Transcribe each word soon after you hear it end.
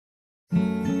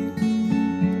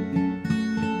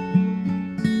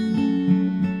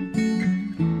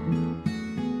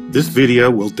This video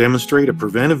will demonstrate a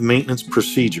preventive maintenance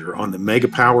procedure on the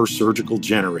MEGAPOWER surgical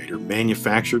generator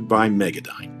manufactured by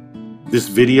MEGADYNE. This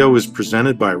video is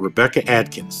presented by Rebecca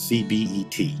Adkins,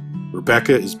 CBET.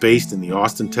 Rebecca is based in the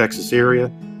Austin, Texas area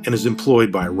and is employed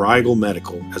by Rigel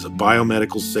Medical as a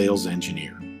biomedical sales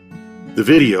engineer. The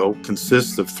video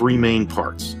consists of three main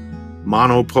parts: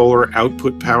 monopolar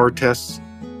output power tests,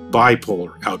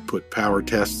 bipolar output power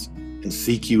tests, and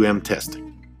CQM testing.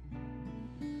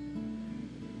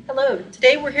 Hello,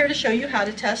 today we're here to show you how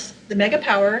to test the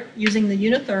MEGAPOWER using the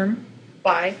Uni-Therm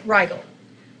by Rigel.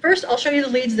 First, I'll show you the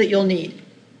leads that you'll need.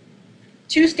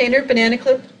 2 standard banana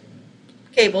clip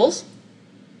cables,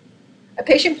 a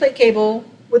patient plate cable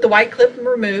with the white clip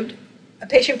removed, a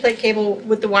patient plate cable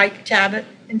with the white tab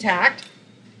intact,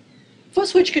 foot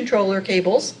switch controller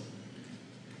cables,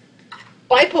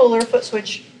 bipolar foot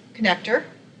switch connector,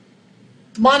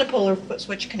 monopolar foot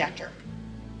switch connector.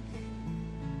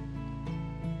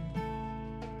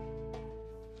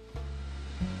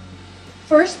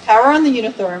 First, power on the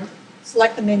Uni-Therm,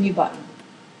 select the menu button.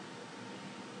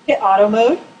 Hit auto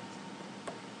mode.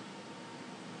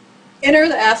 Enter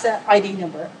the asset ID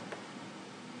number.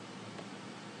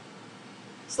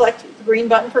 Select the green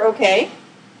button for OK.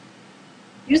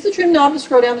 Use the trim knob to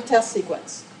scroll down the test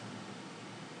sequence.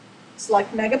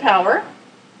 Select MEGAPOWER.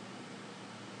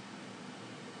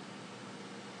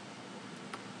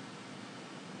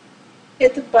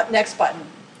 Hit the next button.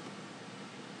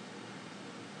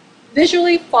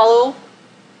 Visually follow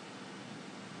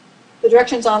the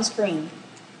directions on screen.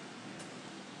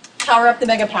 Power up the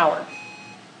MEGAPOWER.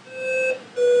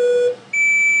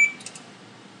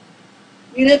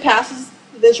 Unit passes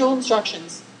the visual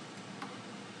instructions.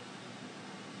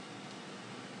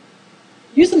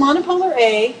 Use the monopolar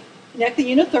A, connect the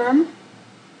Uni-Therm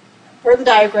per the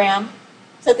diagram,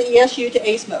 set the ESU to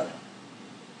ACE mode.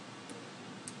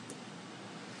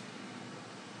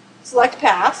 Select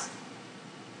pass.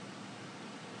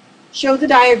 Show the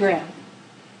diagram.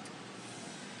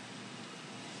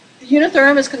 The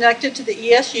Uni-Therm is connected to the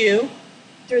ESU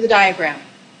through the diagram.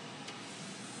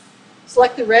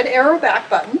 Select the red arrow back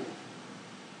button.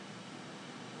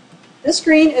 This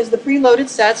screen is the preloaded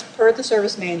sets per the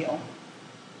service manual.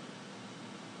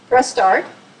 Press start.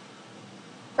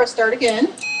 Press start again.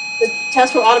 The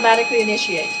test will automatically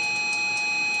initiate.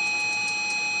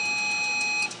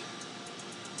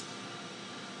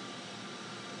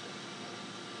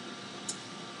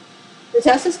 The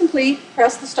test is complete.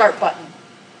 Press the start button.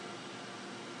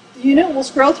 The unit will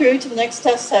scroll through to the next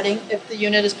test setting if the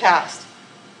unit is passed.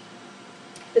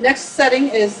 The next setting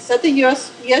is set the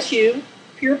ESU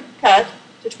pure cut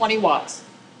to 20 watts.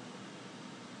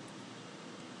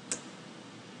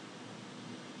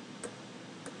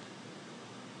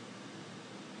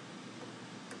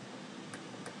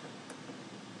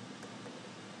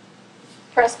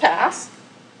 Press pass.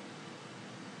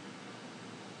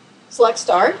 Select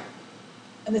start,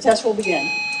 and the test will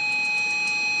begin.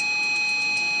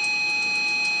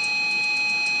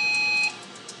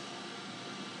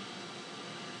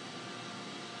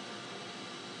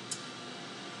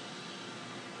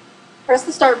 Press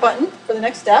the start button for the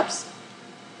next steps.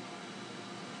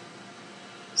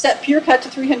 Set pure cut to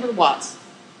 300 watts.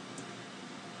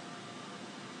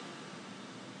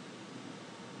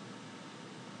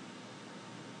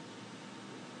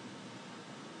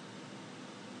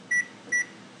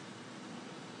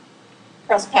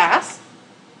 Press pass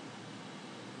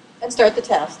and start the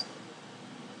test.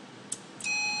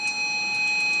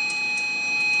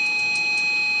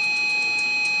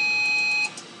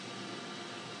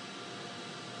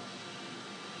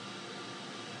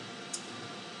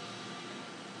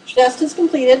 Test is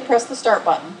completed. Press the start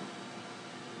button.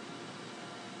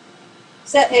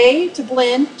 Set A to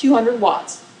blend 200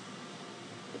 watts.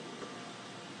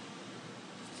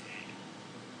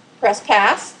 Press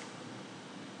pass.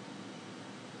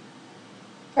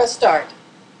 Press start.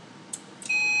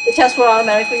 The test will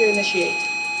automatically initiate.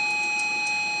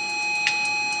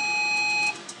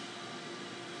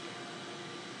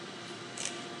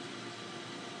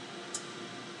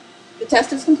 The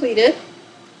test is completed.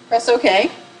 Press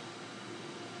OK.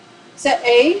 Set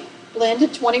A, blend to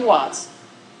 20 watts.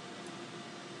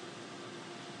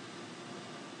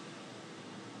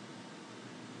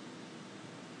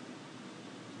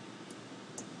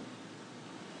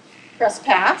 Press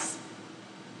pass.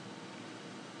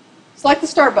 Select the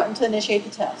start button to initiate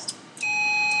the test.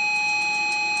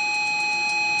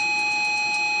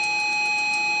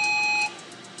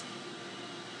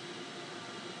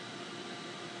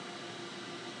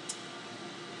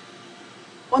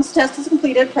 Once the test is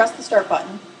completed, press the start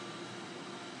button.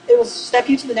 It will step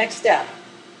you to the next step.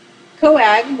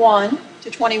 Coag 1 to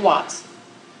 20 watts.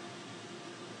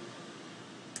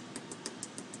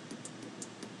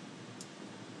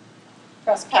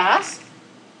 Press pass.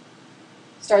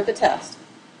 Start the test.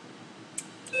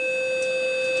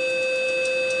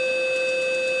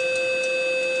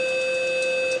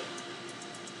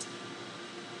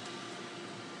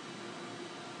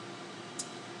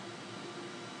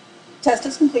 Test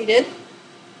is completed.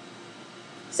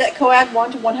 Set Coag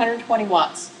 1 to 120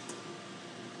 watts.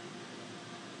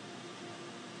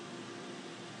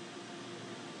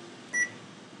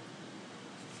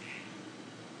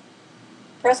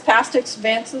 Press pass to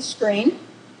advance the screen.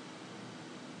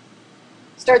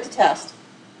 Start the test.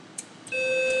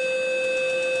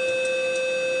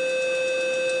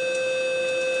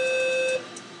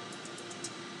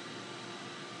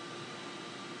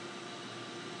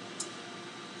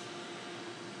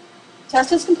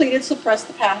 Test is completed, so press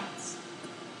the pass.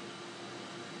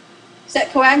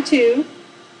 Set Coag 2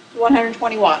 to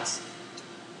 120 watts.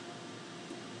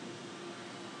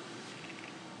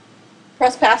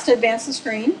 Press pass to advance the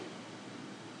screen.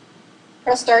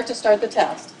 Press start to start the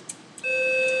test.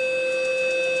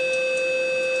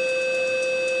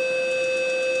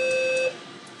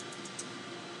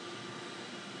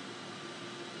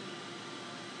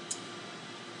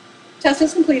 Test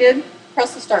is completed.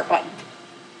 Press the start button.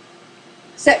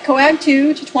 Set Coag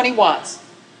 2 to 20 watts.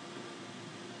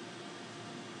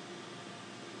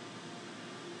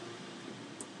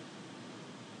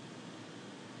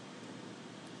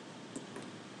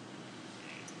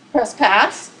 Press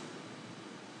pass.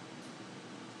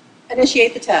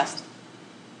 Initiate the test.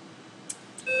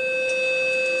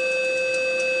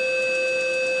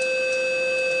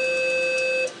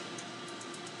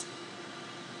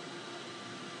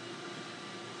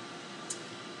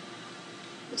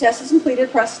 The test is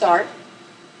completed. Press start.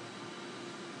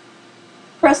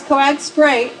 Press Coag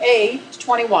spray A to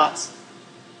 20 watts.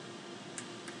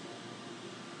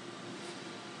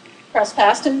 Press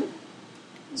pass to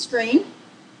the screen.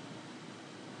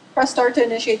 Press start to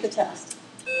initiate the test.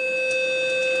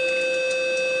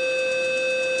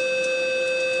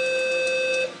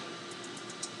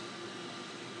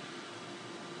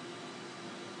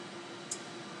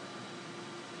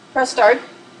 Press start.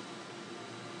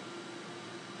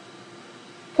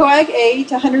 Coag A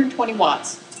to 120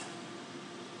 watts.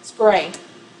 Spray.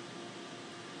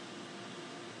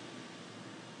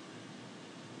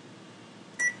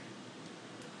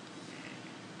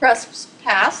 Press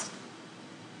pass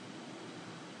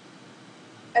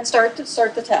and start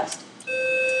the test.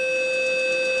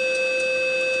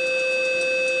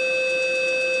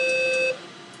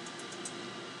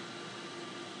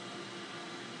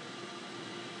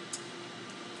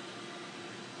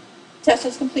 Test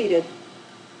is completed.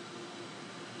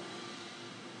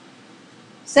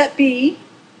 Set B,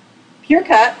 pure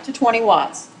cut to 20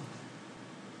 watts.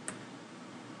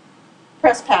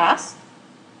 Press pass.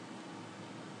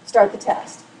 Start the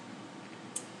test.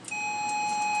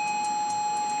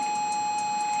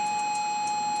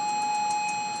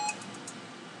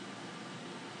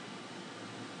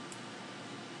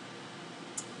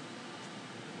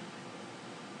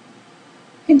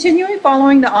 Continuing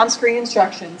following the on-screen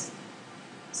instructions.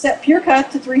 Set pure cut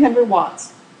to 300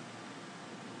 watts.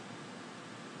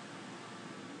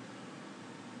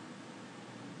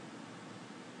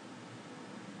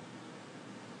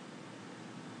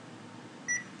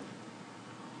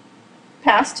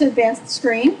 Pass to advance the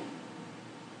screen.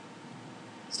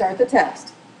 Start the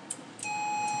test.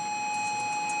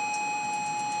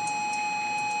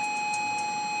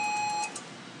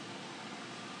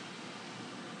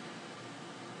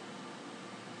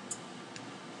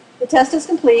 The test is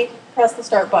complete. Press the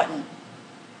start button.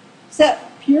 Set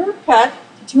pure cut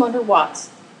to 200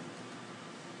 watts.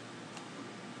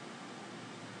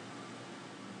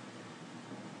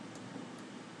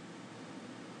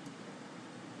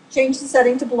 Change the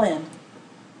setting to blend.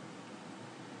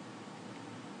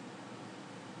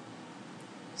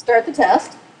 Start the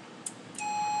test.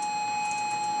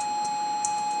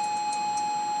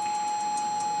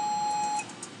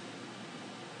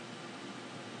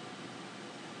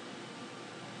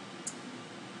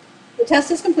 The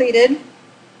test is completed.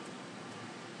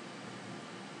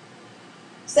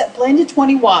 Set blend to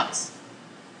 20 watts.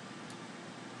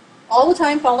 All the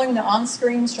time following the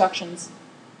on-screen instructions.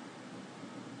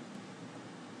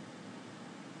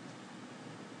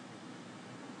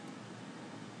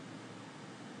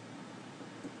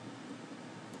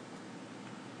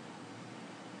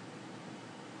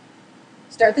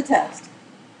 Start the test.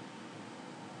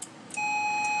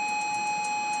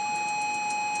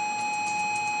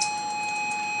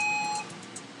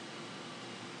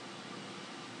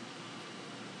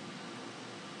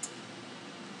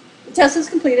 The test is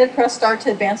completed. Press start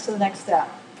to advance to the next step.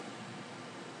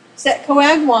 Set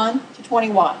coag 1 to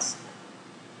 20 watts.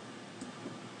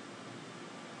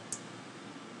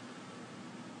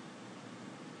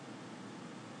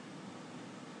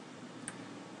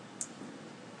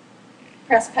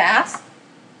 Press pass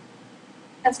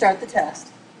and start the test.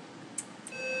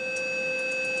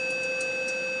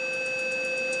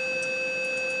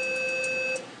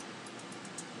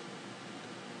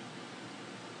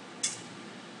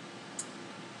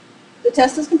 The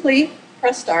test is complete.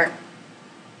 Press start.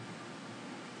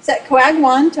 Set coag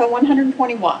 1 to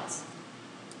 120 watts.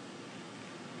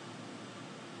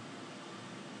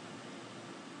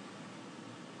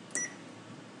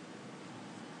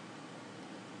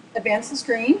 Advance the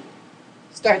screen.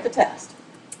 Start the test.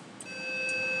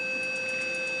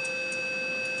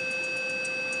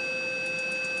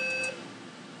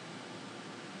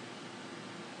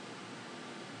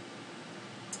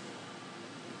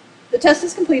 The test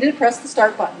is completed. Press the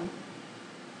start button.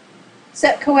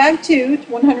 Set coag 2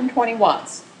 to 120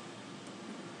 watts.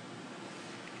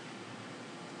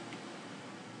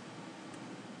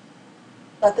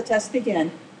 Let the test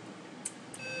begin.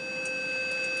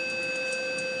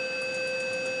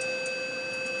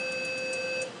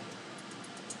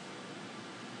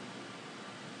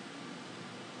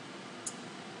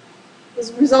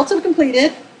 The results have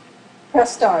completed.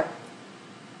 Press start.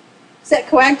 Set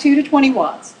coag 2 to 20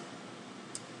 watts.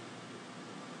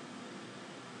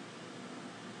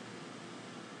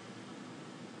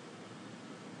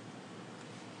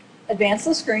 Advance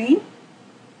the screen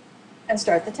and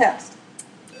start the test.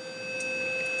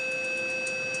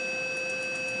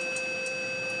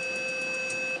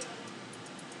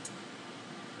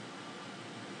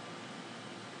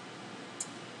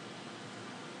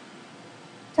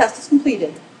 Test is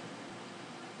completed.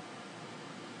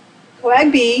 Coag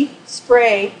B,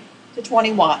 spray to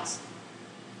 20 watts.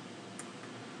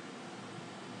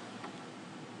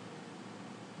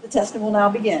 The testing will now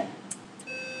begin.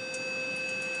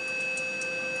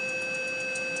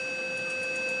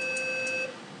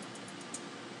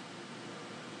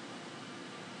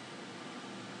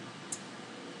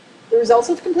 The results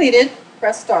have completed.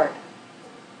 Press start.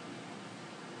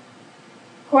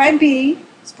 Coag B,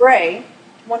 spray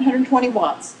to 120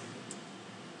 watts.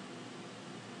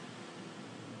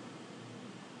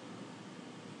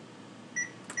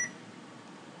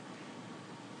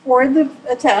 For the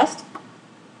test,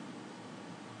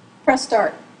 press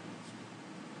start.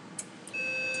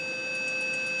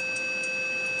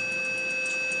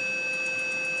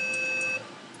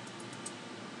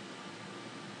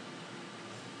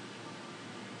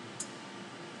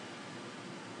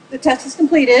 The test is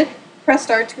completed. Press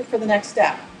start for the next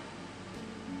step.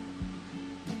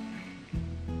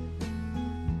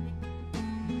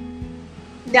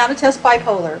 Now to test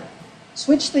bipolar.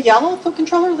 Switch the yellow foot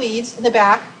controller leads in the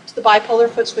back to the bipolar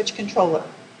foot switch controller.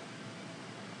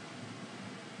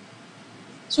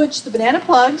 Switch the banana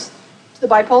plugs to the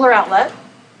bipolar outlet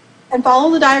and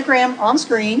follow the diagram on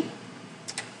screen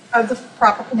of the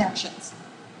proper connections.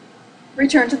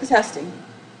 Return to the testing.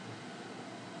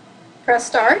 Press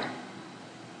start.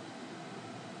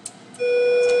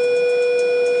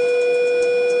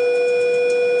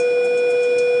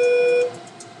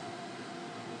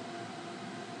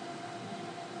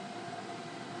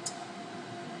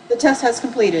 The test has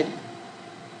completed.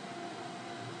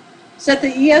 Set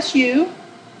the ESU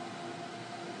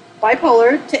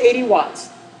bipolar to 80 watts,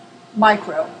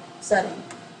 micro setting.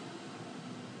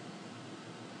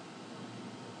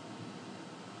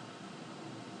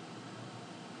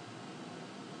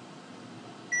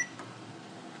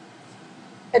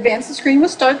 Advance the screen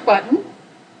with start button.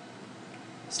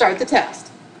 Start the test.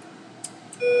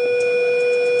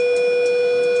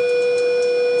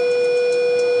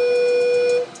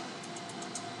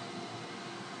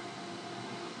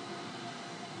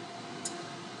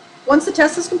 Once the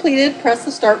test is completed, press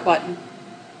the start button.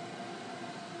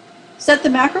 Set the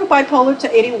macro bipolar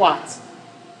to 80 watts.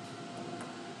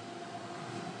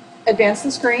 Advance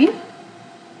the screen.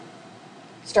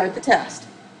 Start the test.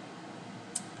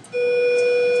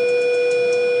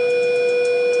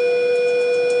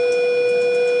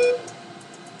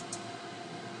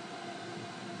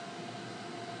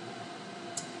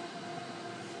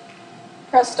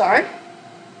 Press start.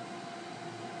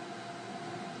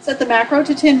 Set the macro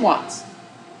to 10 watts.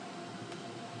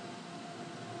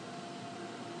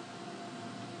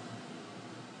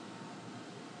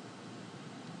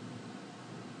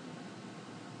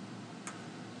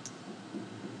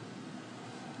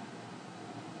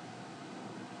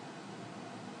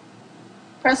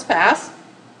 Press pass.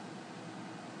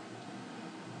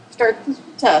 Start the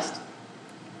test.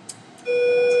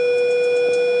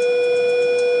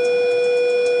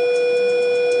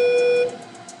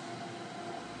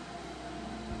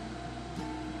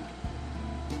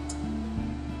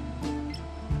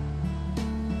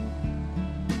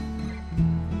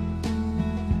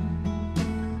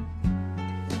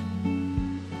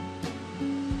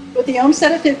 the ohm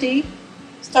set at 50,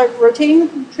 start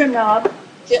rotating the trim knob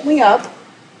gently up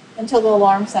until the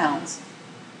alarm sounds.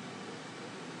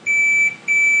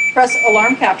 Press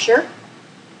alarm capture.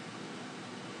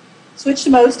 Switch the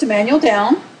modes to manual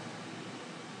down.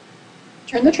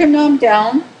 Turn the trim knob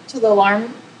down till the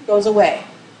alarm goes away.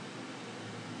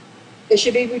 It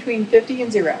should be between 50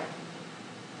 and 0.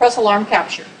 Press alarm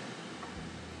capture.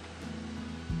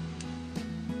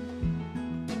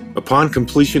 Upon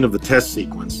completion of the test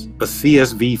sequence, a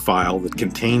CSV file that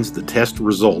contains the test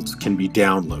results can be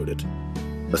downloaded.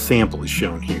 A sample is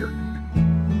shown here.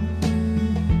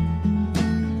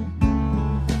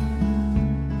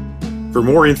 For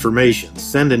more information,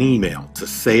 send an email to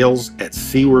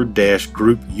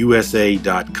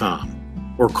sales@seward-groupusa.com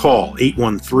or call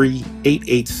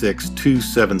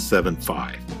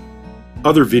 813-886-2775.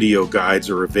 Other video guides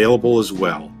are available as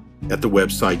well at the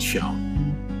website shown.